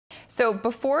So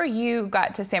before you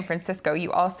got to San Francisco,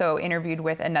 you also interviewed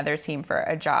with another team for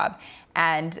a job.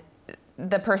 And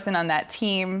the person on that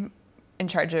team in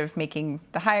charge of making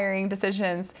the hiring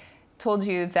decisions told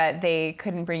you that they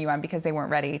couldn't bring you on because they weren't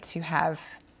ready to have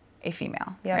a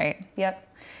female, right?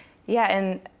 Yep. Yeah,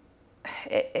 and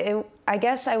I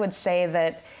guess I would say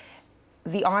that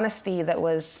the honesty that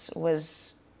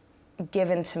was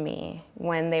given to me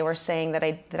when they were saying that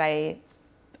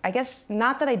I guess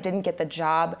not that I didn't get the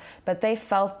job, but they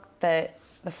felt that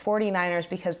the 49ers,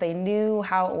 because they knew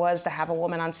how it was to have a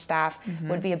woman on staff,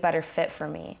 would be a better fit for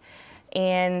me.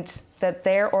 And that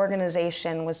their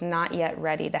organization was not yet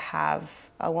ready to have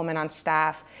a woman on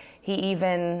staff. He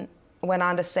even went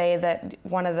on to say that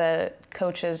one of the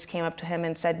coaches came up to him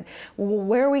and said, well,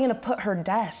 where are we going to put her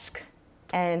desk?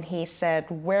 And he said,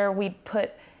 where we'd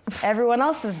put everyone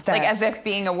else's desk. Like as if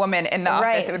being a woman in the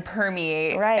office, it would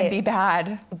permeate and be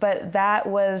bad. But that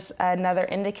was another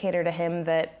indicator to him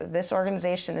that this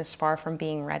organization is far from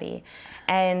being ready.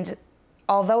 And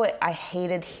although I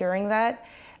hated hearing that,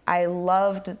 I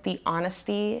loved the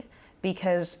honesty,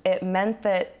 because it meant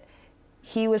that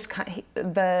he was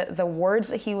the words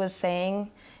that he was saying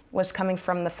was coming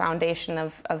from the foundation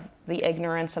of the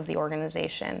ignorance of the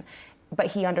organization, but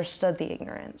he understood the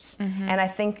ignorance. And I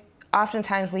think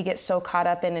oftentimes we get so caught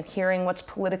up in hearing what's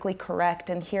politically correct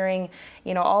and hearing,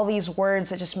 all these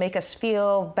words that just make us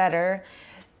feel better,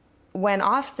 when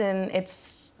often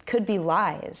could be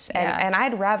lies. And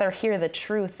I'd rather hear the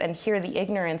truth and hear the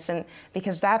ignorance, and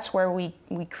because that's where we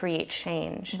create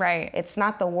change. Right. It's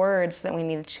not the words that we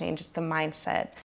need to change, it's the mindset.